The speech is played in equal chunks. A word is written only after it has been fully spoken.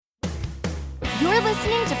You're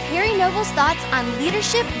listening to Perry Noble's thoughts on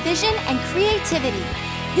leadership, vision, and creativity.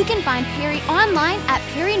 You can find Perry online at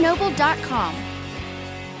perrynoble.com.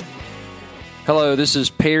 Hello, this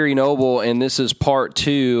is Perry Noble, and this is part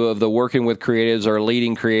 2 of the Working with Creatives or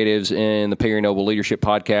Leading Creatives in the Perry Noble Leadership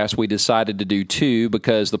Podcast. We decided to do 2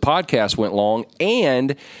 because the podcast went long,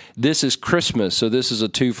 and this is Christmas, so this is a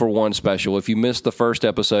 2-for-1 special. If you missed the first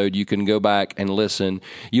episode, you can go back and listen.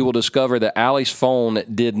 You will discover that Allie's phone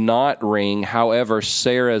did not ring. However,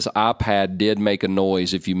 Sarah's iPad did make a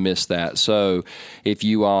noise if you missed that. So if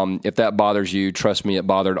that bothers you, trust me, it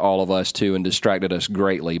bothered all of us too and distracted us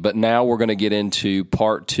greatly. But now we're going to get into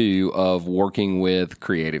part 2 of Working with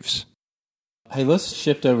Creatives. Hey, let's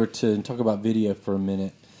shift over to talk about video for a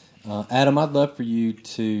minute. Adam, I'd love for you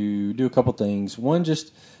to do a couple things. One,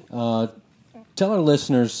 just tell our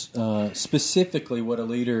listeners specifically what a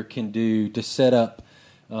leader can do to set up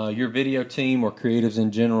your video team or creatives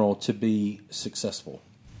in general to be successful.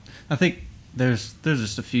 I think there's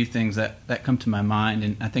just a few things that come to my mind,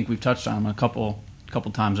 and I think we've touched on them a couple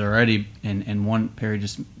times already, and one, Perry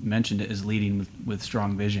just mentioned it, is leading with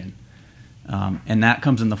strong vision. And that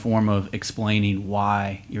comes in the form of explaining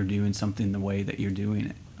why you're doing something the way that you're doing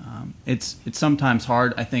it. It's sometimes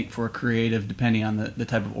hard, I think, for a creative, depending on the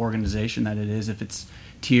type of organization that it is, if it's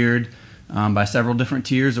tiered by several different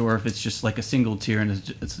tiers, or if it's just like a single tier and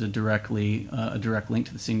it's a direct link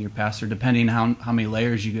to the senior pastor. Depending on how many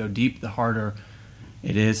layers you go deep, the harder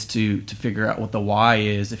it is to figure out what the why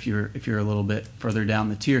is if you're a little bit further down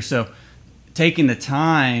the tier. So taking the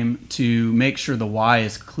time to make sure the why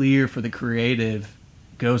is clear for the creative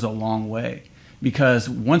goes a long way, because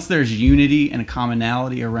once there's unity and a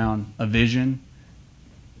commonality around a vision,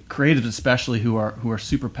 creatives especially who are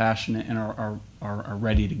super passionate and are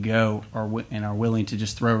ready to go and are willing to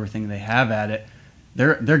just throw everything they have at it,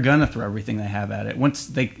 they're gonna throw everything they have at it. Once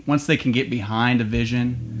they can get behind a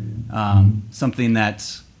vision, something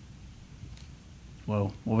that's,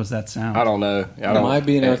 whoa, what was that sound? I don't know. It might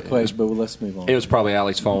be an earthquake, but let's move on. It was probably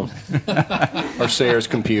Allie's phone or Sarah's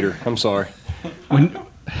computer. I'm sorry.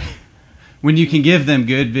 When you can give them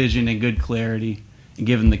good vision and good clarity, and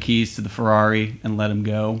give them the keys to the Ferrari and let them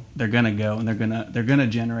go, they're gonna go, and they're gonna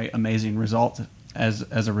generate amazing results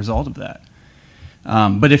as a result of that.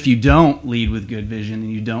 But if you don't lead with good vision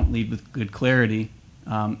and you don't lead with good clarity,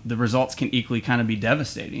 the results can equally kind of be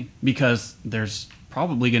devastating, because there's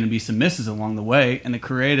probably going to be some misses along the way, and the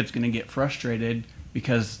creative's going to get frustrated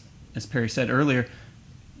because, as Perry said earlier,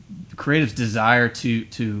 the creatives desire to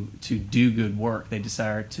do good work. They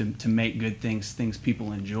desire to make good things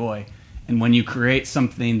people enjoy. And when you create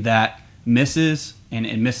something that misses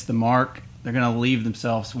and misses the mark, they're going to leave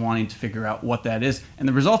themselves wanting to figure out what that is. And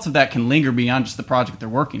the results of that can linger beyond just the project they're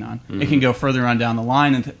working on. Mm-hmm. It can go further on down the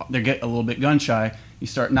line, and they get a little bit gun shy. You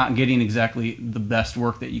start not getting exactly the best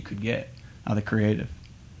work that you could get out of the creative.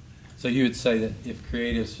 So you would say that if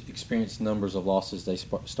creatives experience numbers of losses, they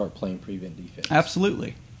start playing prevent defense?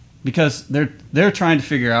 Absolutely. Because they're trying to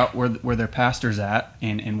figure out where their pastor's at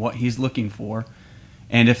and what he's looking for.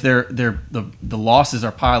 And if the losses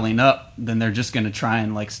are piling up, then they're just going to try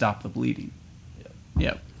and stop the bleeding.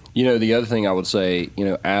 Yep. The other thing I would say,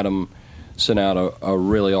 Adam sent out a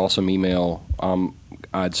really awesome email.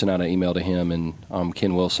 I'd sent out an email to him and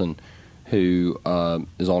Ken Wilson, who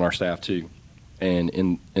is on our staff too, and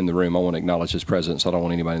in the room. I want to acknowledge his presence. I don't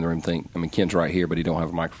want anybody in the room to think. Ken's right here, but he don't have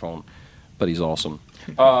a microphone. But he's awesome.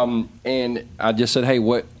 And I just said, hey,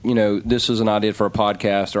 this is an idea for a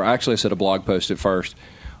podcast, or actually I said a blog post at first.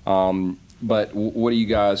 But what do you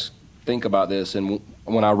guys think about this? And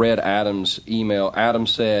when I read Adam's email, Adam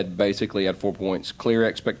said basically at 4 points: clear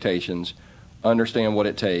expectations, understand what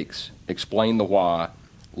it takes, explain the why,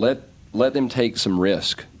 let them take some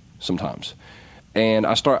risk sometimes. And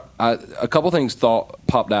a couple things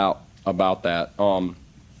popped out about that.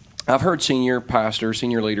 I've heard senior pastors,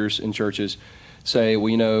 senior leaders in churches say,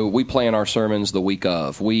 well, we plan our sermons the week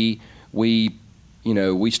of. We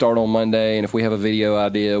start on Monday, and if we have a video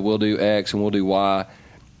idea, we'll do X and we'll do Y.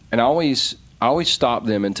 And I always stop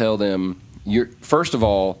them and tell them, first of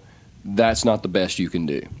all, that's not the best you can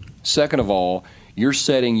do. Second of all, you're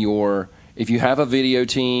setting if you have a video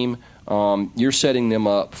team, you're setting them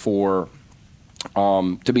up for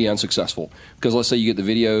to be unsuccessful. Because let's say you get the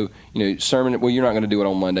video, sermon. Well, you're not going to do it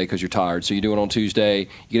on Monday because you're tired, so you do it on Tuesday. You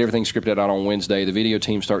get everything scripted out on Wednesday. The video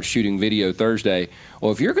team starts shooting video Thursday.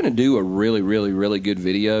 Well, if you're going to do a really, really, really good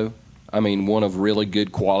video, one of really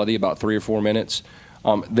good quality, about 3 or 4 minutes,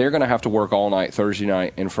 they're going to have to work all night Thursday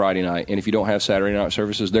night and Friday night. And if you don't have Saturday night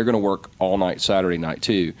services, they're going to work all night Saturday night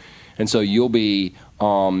too. And so you'll be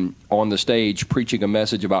on the stage preaching a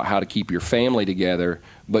message about how to keep your family together,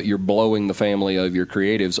 but you're blowing the family of your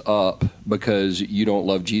creatives up because you don't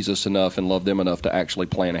love Jesus enough and love them enough to actually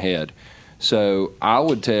plan ahead. So I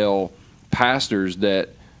would tell pastors that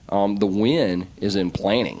the win is in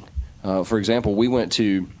planning. For example, we went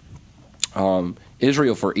to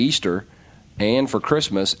Israel for Easter and for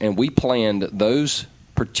Christmas, and we planned those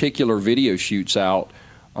particular video shoots out,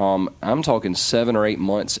 I'm talking 7 or 8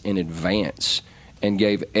 months in advance, and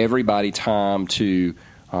gave everybody time to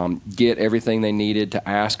get everything they needed, to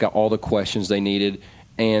ask all the questions they needed,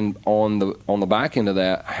 and on the back end of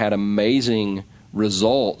that, had amazing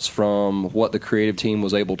results from what the creative team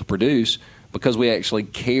was able to produce because we actually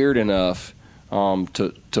cared enough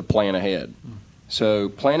to plan ahead. So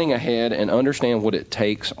planning ahead and understand what it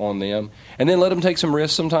takes on them, and then let them take some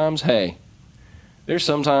risks sometimes. Hey, there's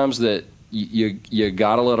sometimes that you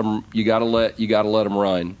gotta let them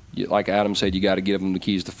run. Like Adam said, you got to give them the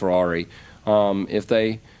keys to Ferrari.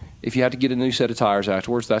 If you have to get a new set of tires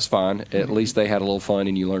afterwards, that's fine. At least they had a little fun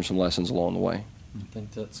and you learned some lessons along the way. I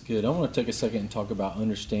think that's good. I want to take a second and talk about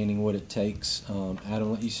understanding what it takes.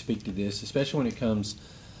 Adam, let you speak to this, especially when it comes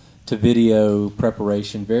to video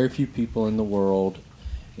preparation. Very few people in the world,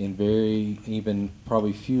 and even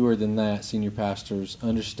probably fewer than that, senior pastors,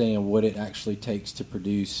 understand what it actually takes to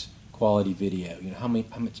produce quality video. You know, how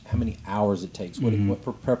many hours it takes,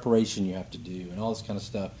 what preparation you have to do, and all this kind of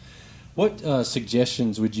stuff. What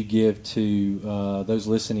suggestions would you give to those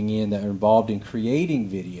listening in that are involved in creating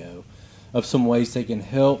video of some ways they can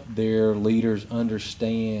help their leaders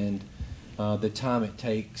understand the time it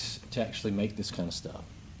takes to actually make this kind of stuff?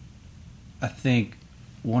 I think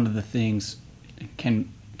one of the things,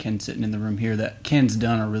 Ken sitting in the room here, that Ken's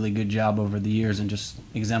done a really good job over the years and just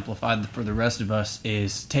exemplified for the rest of us,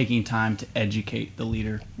 is taking time to educate the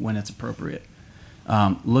leader when it's appropriate.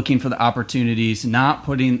 Looking for the opportunities, not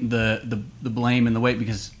putting the blame and the weight,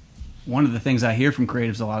 because one of the things I hear from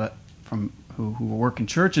creatives a lot from who work in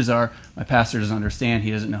churches are, my pastor doesn't understand, he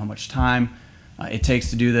doesn't know how much time it takes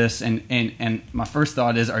to do this, and my first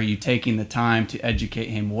thought is, are you taking the time to educate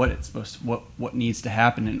him what needs to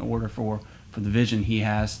happen in order for the vision he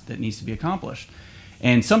has that needs to be accomplished?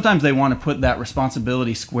 And sometimes they want to put that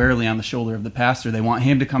responsibility squarely on the shoulder of the pastor. They want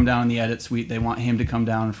him to come down in the edit suite. They want him to come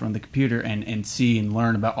down in front of the computer and see and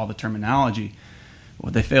learn about all the terminology.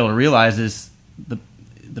 What they fail to realize is the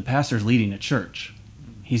pastor's leading a church.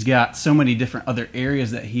 He's got so many different other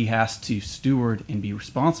areas that he has to steward and be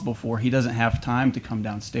responsible for. He doesn't have time to come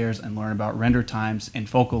downstairs and learn about render times and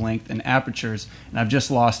focal length and apertures. And I've just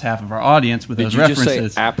lost half of our audience with those references. Did you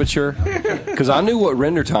just say aperture? Because I knew what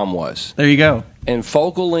render time was. There you go. And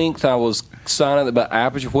focal length, I was signing about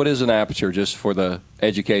aperture. What is an aperture, just for the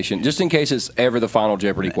education? Just in case it's ever the final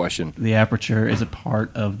Jeopardy question. The aperture is a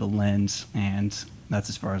part of the lens, and that's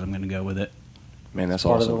as far as I'm going to go with it. Man, that's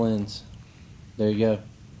part awesome. Part of the lens. There you go.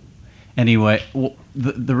 Anyway,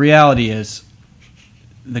 the reality is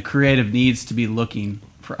the creative needs to be looking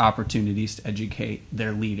for opportunities to educate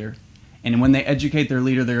their leader. And when they educate their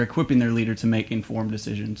leader, they're equipping their leader to make informed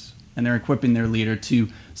decisions. And they're equipping their leader to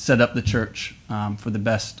set up the church for the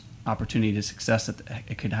best opportunity to success that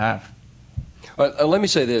it could have. Let me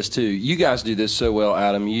say this, too. You guys do this so well,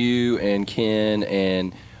 Adam. You and Ken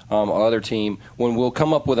and our other team, when we'll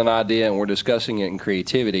come up with an idea and we're discussing it in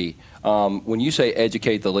creativity, when you say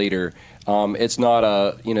educate the leader, it's not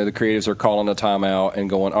the creatives are calling a timeout and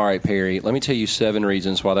going, all right, Perry, let me tell you 7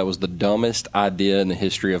 reasons why that was the dumbest idea in the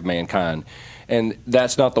history of mankind. And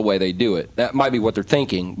that's not the way they do it. That might be what they're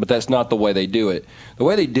thinking, but that's not the way they do it. The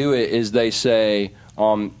way they do it is they say,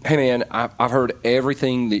 hey, man, I've heard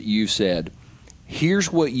everything that you said.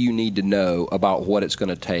 Here's what you need to know about what it's going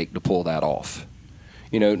to take to pull that off.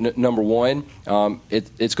 You know, number one,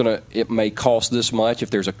 it may cost this much if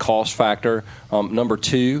there's a cost factor. Number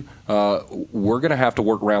two, we're going to have to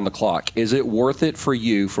work around the clock. Is it worth it for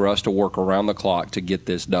you for us to work around the clock to get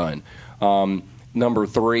this done? Number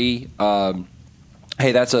three,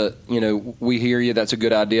 hey, we hear you, that's a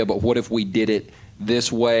good idea, but what if we did it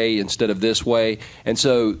this way instead of this way? And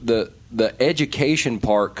so the education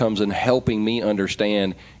part comes in helping me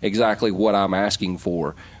understand exactly what I'm asking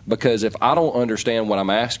for. Because if I don't understand what I'm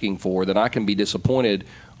asking for, then I can be disappointed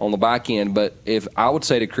on the back end. But if I would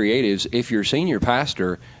say to creatives, if your senior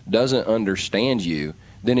pastor doesn't understand you,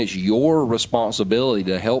 then it's your responsibility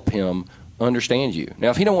to help him understand you. Now,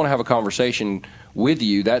 if he don't want to have a conversation with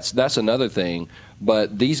you, that's another thing.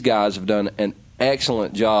 But these guys have done an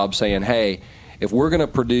excellent job saying, hey, if we're going to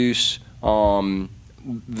produce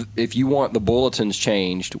if you want the bulletins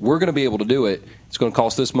changed, we're going to be able to do it. It's going to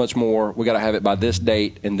cost this much more. We got to have it by this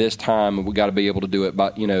date and this time, and we got to be able to do it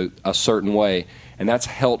by a certain way. And that's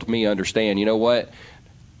helped me understand. You know what?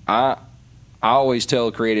 I always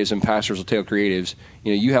tell creatives, and pastors will tell creatives,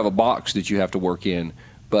 you have a box that you have to work in,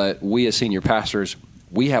 but we as senior pastors,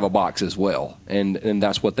 we have a box as well, and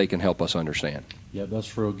that's what they can help us understand. Yeah,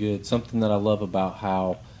 that's real good. Something that I love about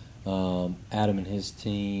how Adam and his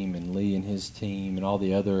team and Lee and his team and all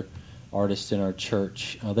the other artists in our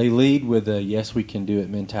church, they lead with a yes, we can do it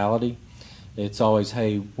mentality. It's always,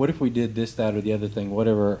 hey, what if we did this, that, or the other thing,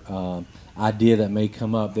 whatever idea that may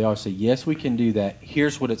come up. They always say, yes, we can do that.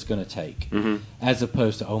 Here's what it's going to take. Mm-hmm. As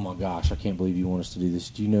opposed to, oh, my gosh, I can't believe you want us to do this.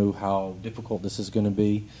 Do you know how difficult this is going to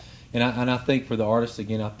be? And I think for the artists,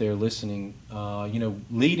 again, out there listening,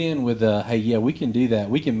 lead in with a, hey, yeah, we can do that.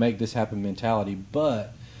 We can make this happen mentality,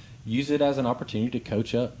 but use it as an opportunity to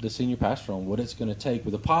coach up the senior pastor on what it's going to take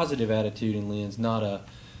with a positive attitude and lens, not a,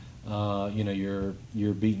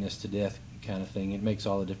 you're beating us to death kind of thing. It makes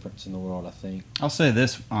all the difference in the world, I think. I'll say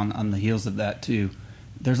this on the heels of that, too.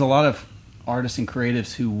 There's a lot of artists and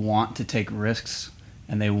creatives who want to take risks,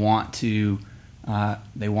 and they want the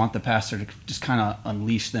pastor to just kind of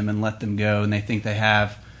unleash them and let them go, and they think they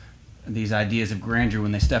have these ideas of grandeur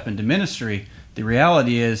when they step into ministry. The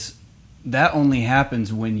reality is that only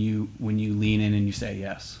happens when you lean in and you say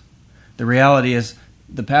yes. The reality is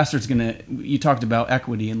the pastor's going to, you talked about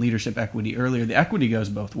equity and leadership equity earlier. The equity goes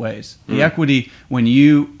both ways. Mm-hmm. The equity, when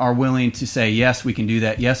you are willing to say, yes, we can do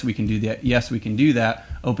that, yes, we can do that, yes, we can do that,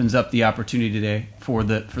 opens up the opportunity today for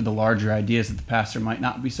the larger ideas that the pastor might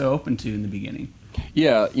not be so open to in the beginning.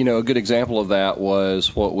 Yeah, a good example of that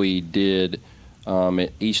was what we did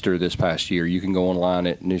at Easter this past year. You can go online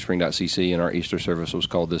at newspring.cc, and our Easter service was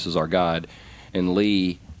called This Is Our God. And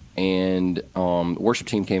Lee and worship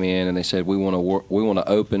team came in, and they said, we want to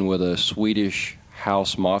open with a Swedish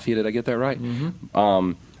House Mafia. Did I get that right?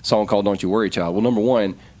 Mm-hmm. Song called Don't You Worry, Child. Well, number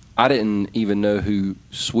one, I didn't even know who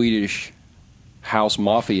Swedish House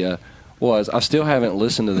Mafia was. I still haven't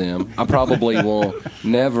listened to them. I probably will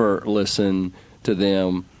never listen to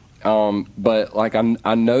them. But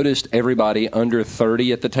I noticed everybody under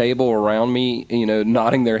 30 at the table around me,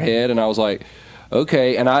 nodding their head, and I was like,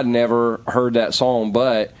 okay. And I'd never heard that song,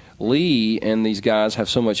 but Lee and these guys have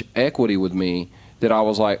so much equity with me that I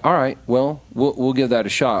was like, all right, well, we'll give that a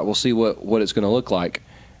shot. We'll see what it's going to look like.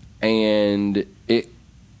 And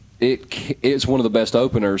it's one of the best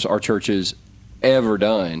openers our church has ever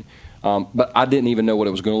done. But I didn't even know what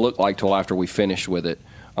it was going to look like till after we finished with it.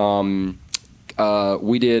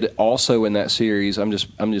 We did also in that series, I'm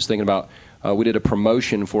just thinking about, we did a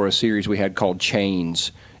promotion for a series we had called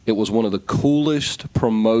Chains. It was one of the coolest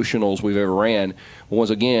promotionals we've ever ran. Once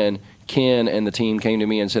again, Ken and the team came to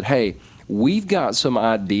me and said, hey, we've got some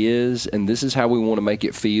ideas, and this is how we want to make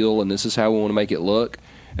it feel, and this is how we want to make it look.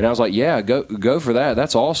 And I was like, yeah, go for that.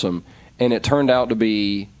 That's awesome. And it turned out to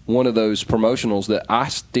be one of those promotionals that I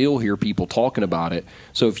still hear people talking about it.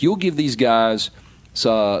 So if you'll give these guys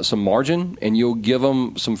some margin and you'll give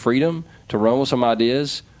them some freedom to run with some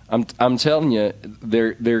ideas, I'm telling you,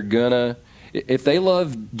 they're gonna, if they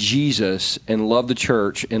love Jesus and love the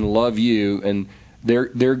church and love you, and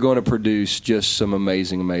they're going to produce just some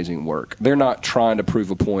amazing work. They're not trying to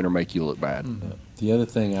prove a point or make you look bad. Mm-hmm. The other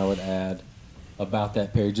thing I would add about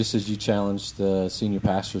that, Perry, just as you challenged the senior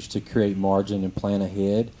pastors to create margin and plan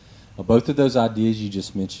ahead, both of those ideas you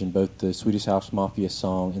just mentioned, both the Swedish House Mafia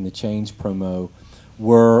song and the Chains promo,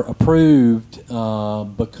 were approved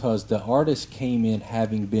because the artist came in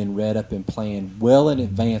having been read up and planned well in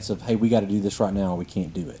advance of, hey, we got to do this right now or we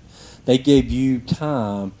can't do it. They gave you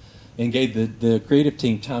time and gave the creative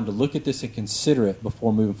team time to look at this and consider it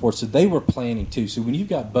before moving forward. So they were planning too. So when you've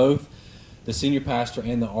got both the senior pastor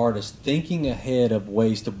and the artist thinking ahead of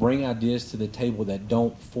ways to bring ideas to the table that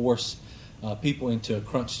don't force people into a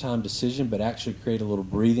crunch time decision, but actually create a little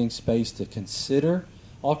breathing space to consider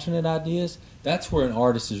alternate ideas, that's where an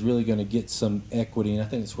artist is really going to get some equity, and I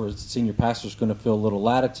think it's where the senior pastor is going to feel a little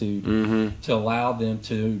latitude to allow them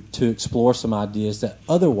to explore some ideas that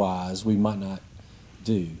otherwise we might not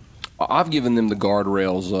do. I've given them the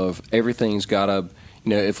guardrails of everything's got to,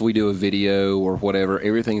 if we do a video or whatever,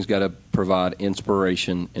 everything's got to provide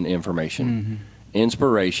inspiration and information. Mm-hmm.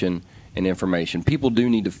 Inspiration and information. People do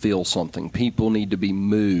need to feel something. People need to be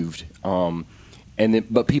moved.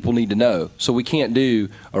 But people need to know. So we can't do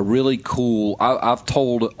a really cool. I've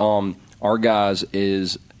told our guys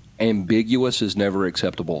is ambiguous is never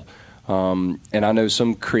acceptable. And I know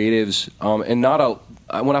some creatives,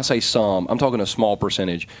 and when I say some, I'm talking a small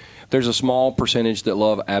percentage. There's a small percentage that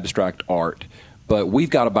love abstract art, but we've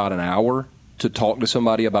got about an hour to talk to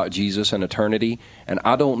somebody about Jesus and eternity, and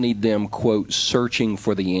I don't need them, quote, searching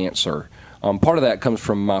for the answer. Part of that comes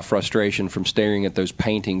from my frustration from staring at those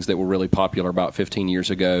paintings that were really popular about 15 years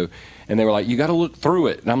ago, and they were like, you got to look through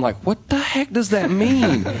it. And I'm like, what the heck does that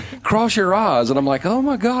mean? Cross your eyes. And I'm like, oh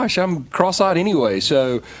my gosh, I'm cross-eyed anyway.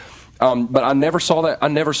 So, but I never saw that. I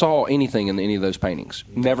never saw anything in any of those paintings.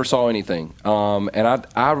 Never saw anything. And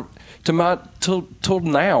till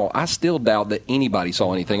now, I still doubt that anybody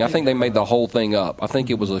saw anything. I think they made the whole thing up. I think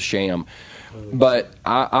it was a sham. But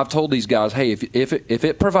I've told these guys, hey, if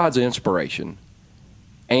it provides inspiration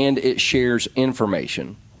and it shares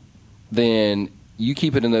information, then you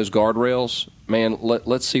keep it in those guardrails, man.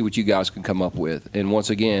 Let's see what you guys can come up with. And once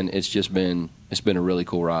again, it's been a really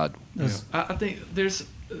cool ride. Yeah. I think there's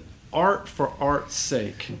art for art's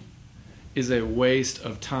sake is a waste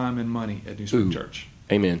of time and money at New Spring Church.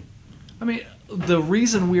 Amen. I mean, the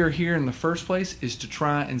reason we are here in the first place is to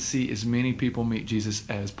try and see as many people meet Jesus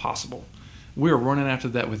as possible. We're running after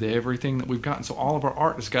that with everything that we've gotten. So all of our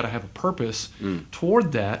art has got to have a purpose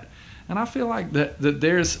toward that. And I feel like that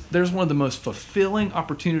there's one of the most fulfilling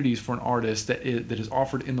opportunities for an artist that is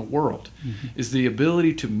offered in the world is the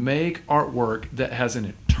ability to make artwork that has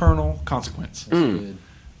an eternal consequence. And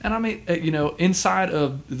I mean, inside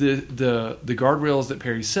of the guardrails that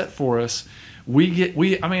Perry set for us,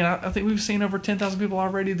 I think we've seen over 10,000 people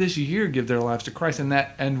already this year give their lives to Christ,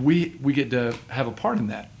 and we get to have a part in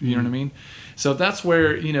that. You know what I mean? So that's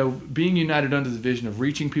where, being united under the vision of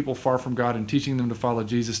reaching people far from God and teaching them to follow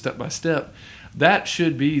Jesus step by step, that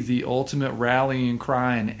should be the ultimate rallying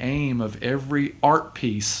cry and aim of every art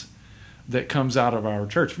piece that comes out of our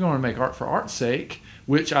church. If you want to make art for art's sake,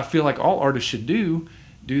 which I feel like all artists should do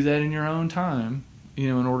that in your own time,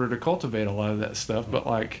 in order to cultivate a lot of that stuff. But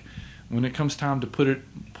like, when it comes time to put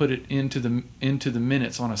it into the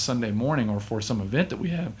minutes on a Sunday morning or for some event that we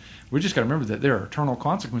have, we just got to remember that there are eternal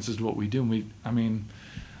consequences to what we do. And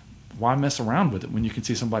why mess around with it when you can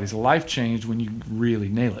see somebody's life change when you really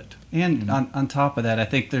nail it? And on top of that, I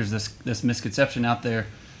think there's this misconception out there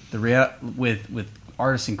with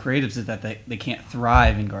artists and creatives is that they can't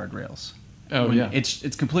thrive in guardrails.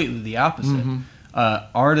 It's completely the opposite.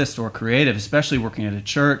 Artist or creative, especially working at a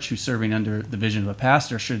church who's serving under the vision of a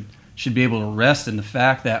pastor, should be able to rest in the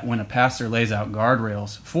fact that when a pastor lays out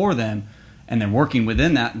guardrails for them and they're working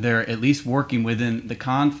within that, they're at least working within the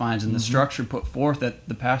confines and the structure put forth that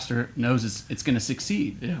the pastor knows it's going to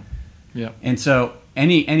succeed. Yeah. And so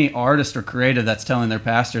any artist or creative that's telling their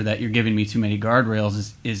pastor that you're giving me too many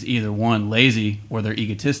guardrails is either one, lazy, or they're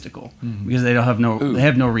egotistical because they have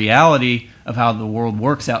no reality of how the world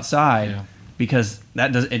works outside because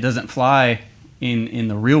it doesn't fly in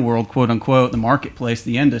the real world, quote unquote, the marketplace,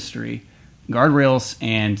 the industry. Guardrails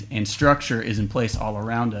and structure is in place all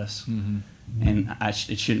around us, and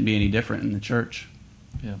it shouldn't be any different in the church.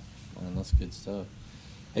 Yeah, man, that's good stuff.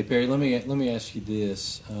 Hey Perry, let me ask you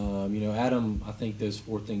this. Adam, I think those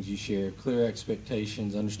 4 things you shared: clear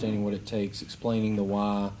expectations, understanding what it takes, explaining the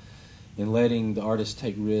why, and letting the artist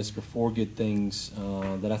take risk are 4 good things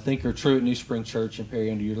that I think are true at New Spring Church. And Perry,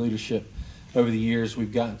 under your leadership over the years,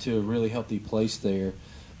 we've gotten to a really healthy place there.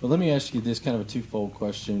 But let me ask you this kind of a twofold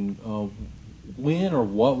question. When or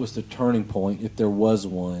what was the turning point, if there was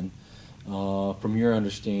one, from your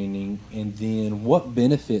understanding? And then what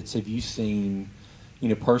benefits have you seen,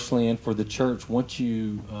 personally and for the church once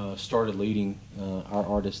you started leading our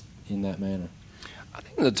artists in that manner? I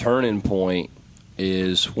think the turning point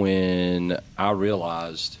is when I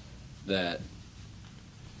realized that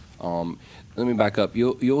let me back up.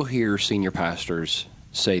 You'll hear senior pastors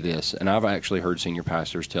say this, and I've actually heard senior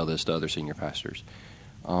pastors tell this to other senior pastors.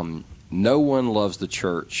 No one loves the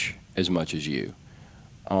church as much as you.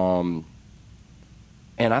 And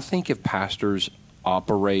I think if pastors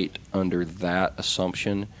operate under that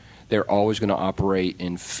assumption, they're always going to operate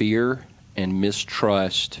in fear and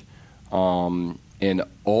mistrust, and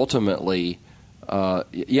ultimately,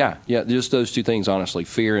 just those 2 things, honestly,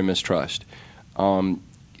 fear and mistrust.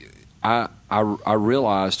 I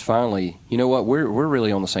realized finally, you know what, we're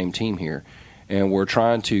really on the same team here, and we're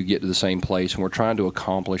trying to get to the same place, and we're trying to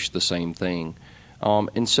accomplish the same thing.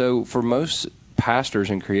 And so for most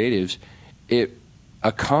pastors and creatives,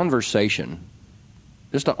 a conversation,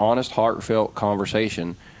 just an honest, heartfelt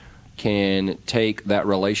conversation, can take that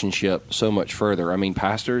relationship so much further. I mean,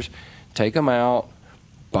 pastors, take them out,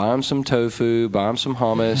 buy them some tofu, buy them some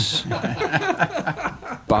hummus,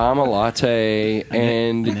 buy them a latte,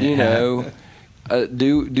 and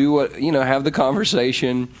do what have the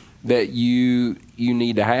conversation that you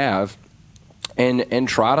need to have, and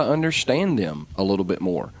try to understand them a little bit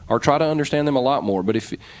more, or try to understand them a lot more. But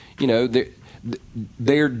if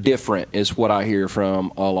they're different is what I hear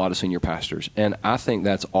from a lot of senior pastors. And I think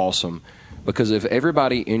that's awesome, because if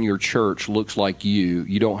everybody in your church looks like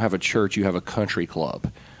you don't have a church, you have a country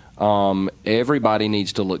club. Everybody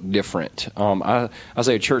needs to look different. I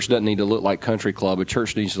say a church doesn't need to look like country club. A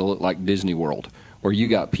church needs to look like Disney World, where you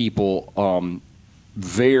got people,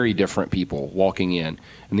 very different people walking in.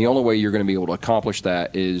 And the only way you're going to be able to accomplish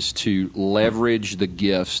that is to leverage the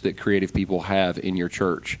gifts that creative people have in your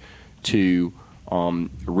church to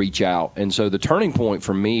reach out. And so the turning point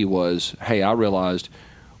for me was, hey, I realized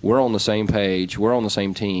we're on the same page, we're on the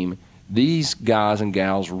same team. These guys and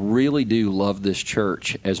gals really do love this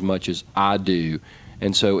church as much as I do.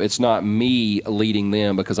 And so it's not me leading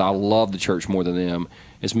them because I love the church more than them.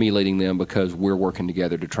 It's me leading them because we're working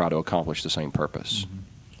together to try to accomplish the same purpose. Mm-hmm.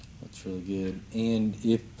 That's really good. And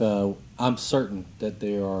if I'm certain that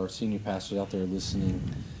there are senior pastors out there listening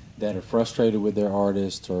that are frustrated with their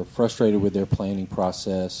artists or frustrated with their planning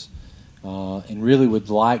process and really would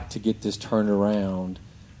like to get this turned around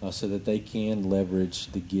so that they can leverage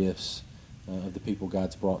the gifts of the people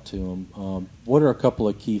God's brought to them. What are a couple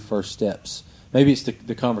of key first steps? Maybe it's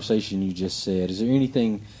the conversation you just said. Is there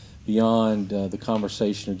anything beyond the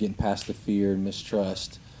conversation or getting past the fear and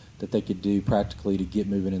mistrust that they could do practically to get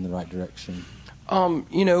moving in the right direction?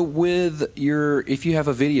 If you have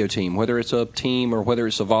a video team, whether it's a team or whether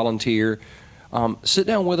it's a volunteer, sit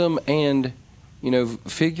down with them and,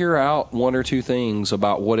 figure out one or two things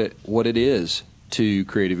about what it is to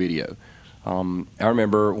create a video. I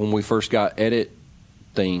remember when we first got edit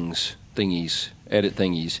thingies.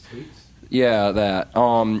 Yeah, that.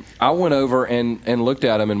 I went over and looked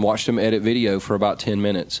at them and watched them edit video for about 10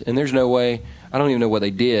 minutes. And there's no way, I don't even know what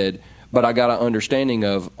they did, but I got an understanding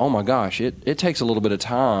of, oh my gosh, it takes a little bit of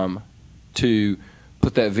time to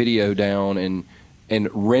put that video down and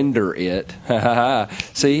render it.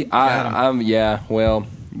 See, because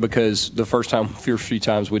the first few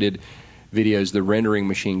times we did videos, the rendering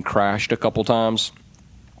machine crashed a couple times,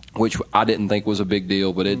 which I didn't think was a big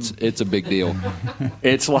deal, but it's a big deal.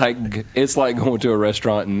 It's like going to a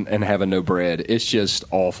restaurant and having no bread. It's just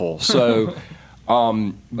awful. So,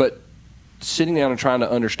 but sitting down and trying to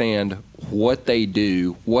understand what they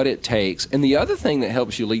do, what it takes, and the other thing that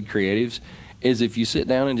helps you lead creatives is if you sit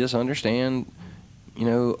down and just understand, a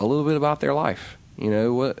little bit about their life.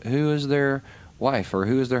 Who is their wife, or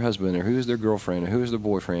who is their husband, or who is their girlfriend, or who is their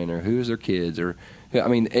boyfriend, or who is their kids, or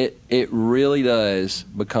it really does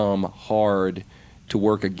become hard to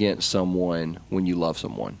work against someone when you love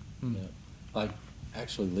someone. Yeah. Like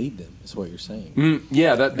actually lead them is what you're saying.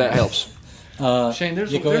 That helps. Shane,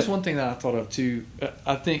 there's one thing that I thought of too.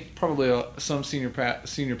 I think probably some senior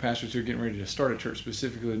pastors who are getting ready to start a church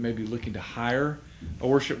specifically may be looking to hire a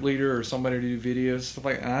worship leader or somebody to do videos, stuff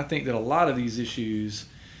like that. And I think that a lot of these issues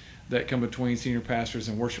that come between senior pastors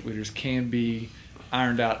and worship leaders can be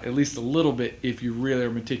ironed out at least a little bit if you really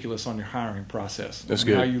are meticulous on your hiring process. That's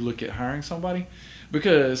good. How you look at hiring somebody,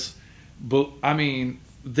 because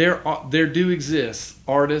there do exist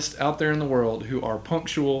artists out there in the world who are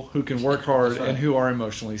punctual, who can work hard, and who are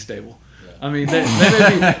emotionally stable. Yeah. I mean,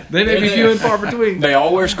 they may be few and far between. They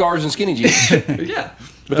all wear scarves and skinny jeans. Yeah.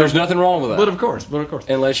 But there's nothing wrong with that. But of course.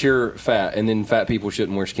 Unless you're fat, and then fat people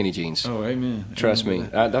shouldn't wear skinny jeans. Oh, amen. Trust me.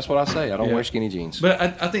 That's what I say. I don't wear skinny jeans. But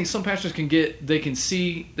I think some pastors can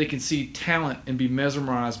see talent and be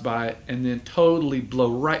mesmerized by it, and then totally blow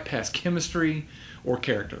right past chemistry or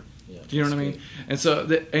character. Yeah, do you know what I mean? And so,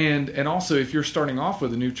 and also, if you're starting off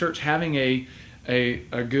with a new church, having a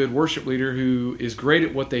good worship leader who is great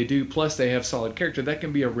at what they do, plus they have solid character, that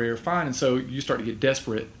can be a rare find. And so you start to get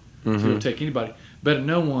desperate to take anybody. Better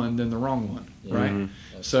know one than the wrong one, right?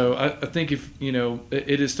 Mm-hmm. So I think if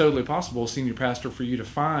it is totally possible, senior pastor, for you to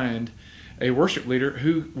find a worship leader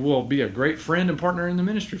who will be a great friend and partner in the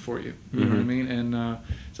ministry for you. You know what I mean? And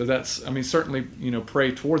so that's, certainly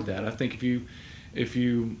pray toward that. I think if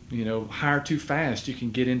you hire too fast, you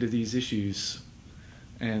can get into these issues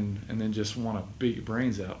and then just want to beat your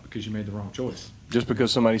brains out because you made the wrong choice. Just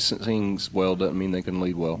because somebody sings well doesn't mean they can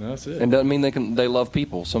lead well. That's it. And doesn't mean they love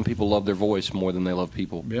people. Some people love their voice more than they love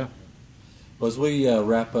people. Yeah. Well, as we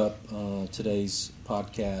wrap up today's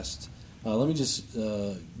podcast, let me just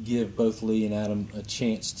give both Lee and Adam a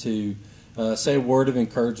chance to say a word of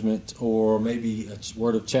encouragement or maybe a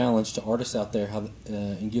word of challenge to artists out there,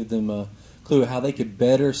 and give them a clue how they could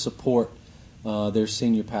better support their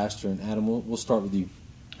senior pastor. And Adam, we'll start with you.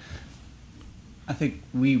 I think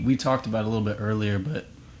we talked about it a little bit earlier, but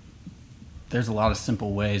there's a lot of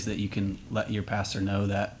simple ways that you can let your pastor know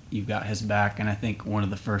that you've got his back. And I think one of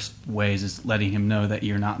the first ways is letting him know that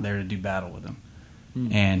you're not there to do battle with him.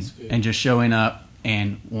 And just showing up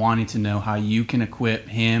and wanting to know how you can equip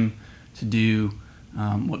him to do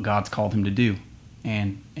what God's called him to do.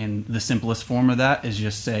 And the simplest form of that is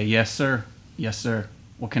just say, yes, sir. Yes, sir.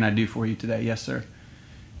 What can I do for you today? Yes, sir.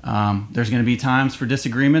 There's going to be times for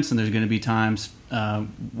disagreements, and there's going to be times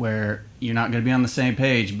where you're not going to be on the same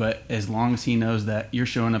page. But as long as he knows that you're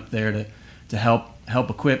showing up there to help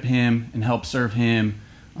equip him and help serve him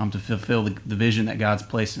to fulfill the vision that God's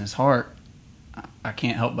placed in his heart, I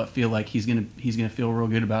can't help but feel like he's gonna feel real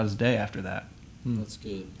good about his day after that. That's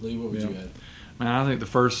good. Lee, what would you add? Man, I think the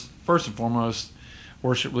first and foremost,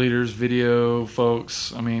 worship leaders, video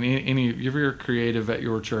folks, I mean, if you're creative at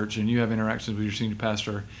your church and you have interactions with your senior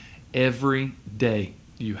pastor, every day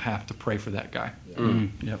you have to pray for that guy.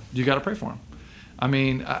 Yep. You got to pray for him. I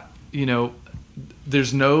mean,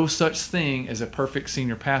 there's no such thing as a perfect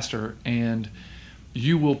senior pastor, and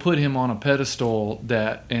you will put him on a pedestal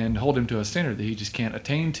and hold him to a standard that he just can't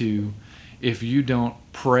attain to if you don't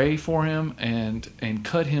pray for him and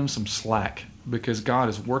cut him some slack, because God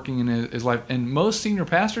is working in his life. And most senior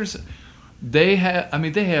pastors, they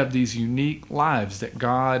have these unique lives that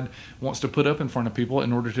God wants to put up in front of people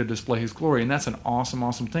in order to display his glory. And that's an awesome,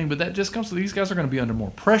 awesome thing. But that just comes to these guys are going to be under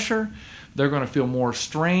more pressure. They're going to feel more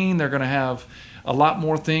strain. They're going to have a lot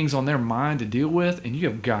more things on their mind to deal with. And you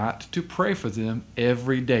have got to pray for them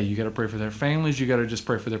every day. You got to pray for their families. You got to just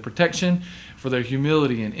pray for their protection, for their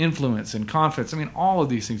humility and influence and confidence. I mean, all of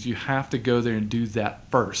these things, you have to go there and do that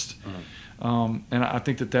first. And I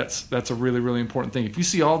think that's a really, really important thing. If you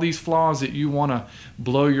see all these flaws that you want to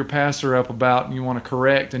blow your pastor up about and you want to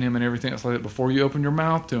correct in him and everything else like that, before you open your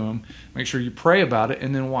mouth to him, make sure you pray about it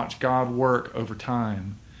and then watch God work over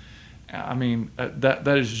time. I mean,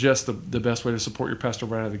 that is just the best way to support your pastor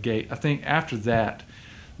right out of the gate. I think after that,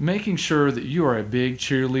 making sure that you are a big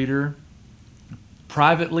cheerleader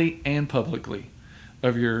privately and publicly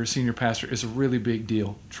of your senior pastor is a really big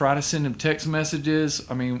deal. Try to send him text messages.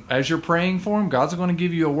 I mean, as you're praying for him, God's going to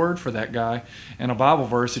give you a word for that guy and a Bible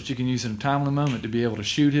verse that you can use in a timely moment to be able to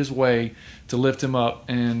shoot his way, to lift him up,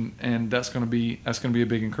 and that's going to be a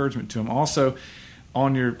big encouragement to him. Also,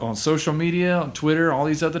 on social media, on Twitter, all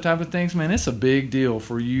these other type of things, man, it's a big deal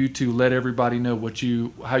for you to let everybody know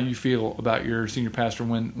how you feel about your senior pastor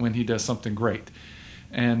when he does something great.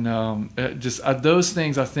 And those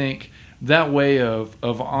things, I think, that way of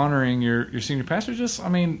honoring your senior pastor,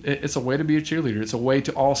 it's a way to be a cheerleader. It's a way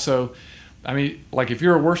to also, like if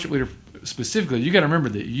you're a worship leader specifically, you got to remember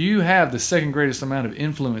that you have the second greatest amount of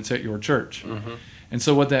influence at your church. Mm-hmm. And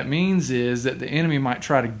so what that means is that the enemy might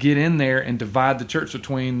try to get in there and divide the church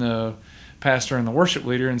between the pastor and the worship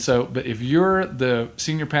leader. And so, but if you're the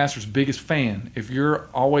senior pastor's biggest fan, if you're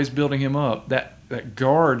always building him up, that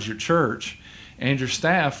guards your church and your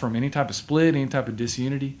staff from any type of split, any type of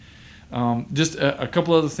disunity. Just a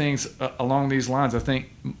couple other things along these lines. I think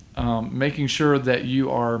making sure that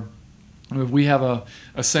we have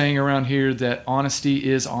a saying around here that honesty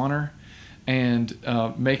is honor, and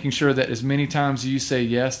making sure that as many times you say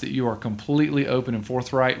yes, that you are completely open and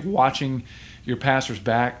forthright, watching your pastor's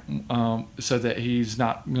back so that he's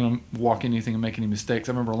not going to walk anything and make any mistakes.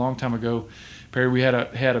 I remember a long time ago, Perry, we had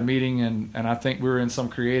a meeting, and I think we were in some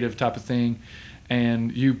creative type of thing,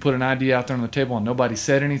 and you put an idea out there on the table and nobody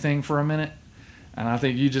said anything for a minute. And I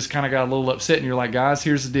think you just kind of got a little upset, and you're like, guys,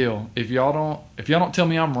 here's the deal. If y'all don't tell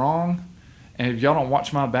me I'm wrong, and if y'all don't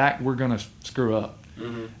watch my back, we're going to screw up.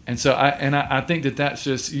 Mm-hmm. And so I think that's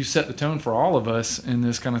just, you set the tone for all of us in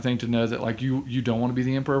this kind of thing to know that like you don't want to be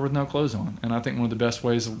the emperor with no clothes on. And I think one of the best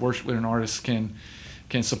ways a worship leader and artists can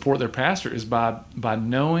support their pastor is by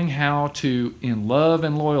knowing how to, in love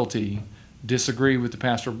and loyalty, disagree with the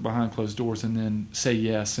pastor behind closed doors and then say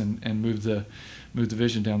yes and move the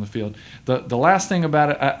vision down the field. The last thing about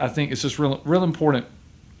it, I think it's just real important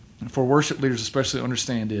for worship leaders especially to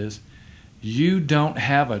understand is you don't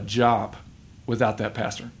have a job without that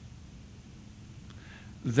pastor.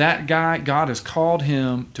 That guy, God has called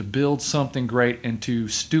him to build something great and to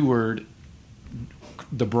steward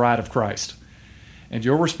the bride of Christ. And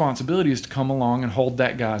your responsibility is to come along and hold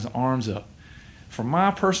that guy's arms up. From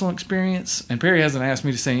my personal experience, and Perry hasn't asked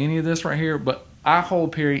me to say any of this right here, but I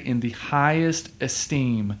hold Perry in the highest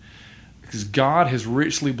esteem because God has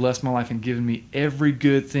richly blessed my life and given me every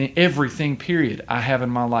good thing, everything, period, I have in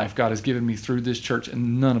my life. God has given me through this church,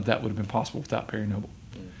 and none of that would have been possible without Perry Noble.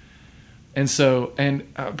 And so,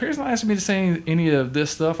 Perry's not asking me to say any of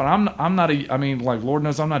this stuff, and I'm not Lord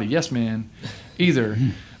knows I'm not a yes man either.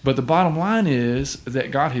 But the bottom line is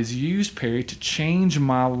that God has used Perry to change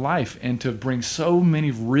my life and to bring so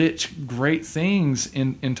many rich, great things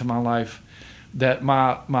into my life that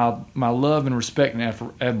my love and respect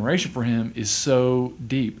and admiration for him is so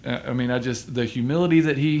deep. I mean, the humility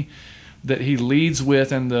that he leads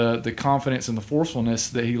with, and the confidence and the forcefulness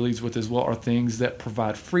that he leads with as well, are things that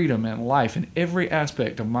provide freedom and life in every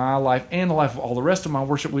aspect of my life and the life of all the rest of my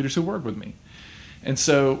worship leaders who work with me. And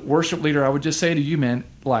so, worship leader, I would just say to you, man,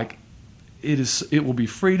 like, it will be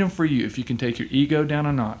freedom for you if you can take your ego down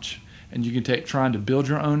a notch, and you can take trying to build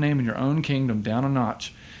your own name and your own kingdom down a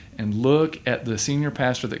notch, and look at the senior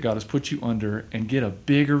pastor that God has put you under and get a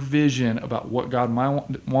bigger vision about what God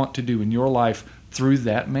might want to do in your life through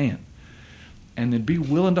that man. And then be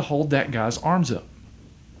willing to hold that guy's arms up,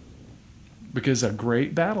 because a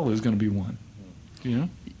great battle is going to be won. You know?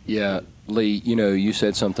 Yeah, Lee, you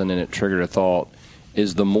said something and it triggered a thought,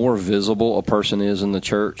 is the more visible a person is in the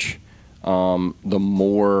church, the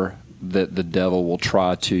more that the devil will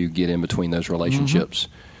try to get in between those relationships.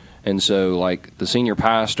 Mm-hmm. And so, like, the senior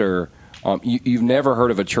pastor, you've never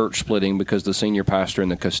heard of a church splitting because the senior pastor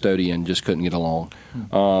and the custodian just couldn't get along.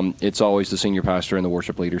 It's always the senior pastor and the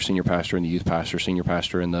worship leader, senior pastor and the youth pastor, senior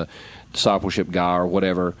pastor and the discipleship guy or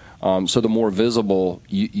whatever. So the more visible,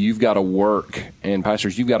 you've got to work, and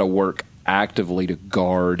pastors, you've got to work actively to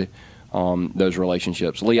guard those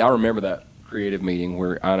relationships. Lee, I remember that creative meeting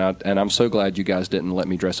where, and I'm so glad you guys didn't let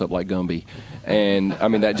me dress up like Gumby. And I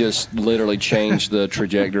mean, that just literally changed the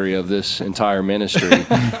trajectory of this entire ministry.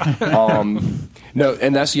 No,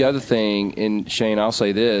 and that's the other thing, and Shane, I'll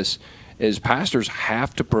say this, is pastors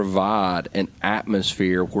have to provide an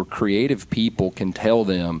atmosphere where creative people can tell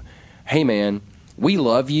them, hey man, we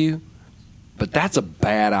love you, but that's a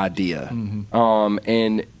bad idea.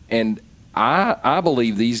 Mm-hmm. And I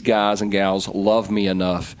believe these guys and gals love me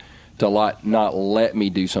enough to not let me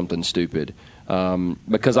do something stupid,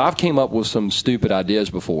 because I've came up with some stupid ideas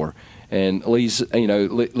before. And Lee's been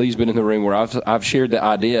in the room where I've shared the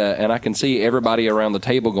idea, and I can see everybody around the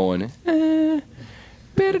table going,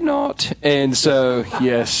 better not. And so,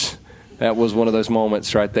 yes, that was one of those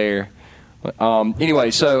moments right there. Anyway,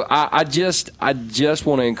 so I just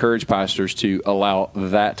want to encourage pastors to allow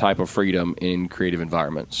that type of freedom in creative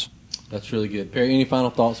environments. That's really good. Perry, any final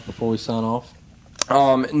thoughts before we sign off?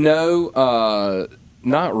 No,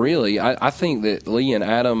 not really. I think that Lee and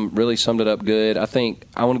Adam really summed it up good. I think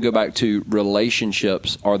I want to go back to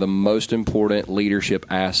relationships are the most important leadership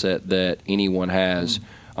asset that anyone has.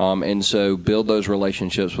 And so build those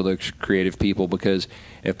relationships with those creative people, because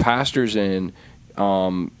if pastors and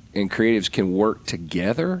creatives can work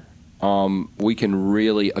together, we can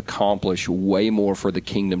really accomplish way more for the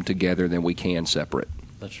kingdom together than we can separate.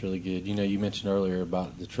 That's really good. You mentioned earlier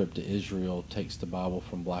about the trip to Israel takes the Bible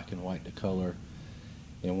from black and white to color.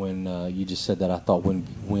 And when you just said that, I thought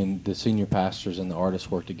when the senior pastors and the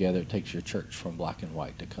artists work together, it takes your church from black and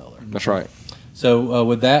white to color. That's right. So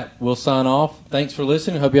with that, we'll sign off. Thanks for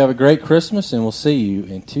listening. Hope you have a great Christmas, and we'll see you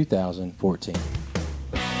in 2014.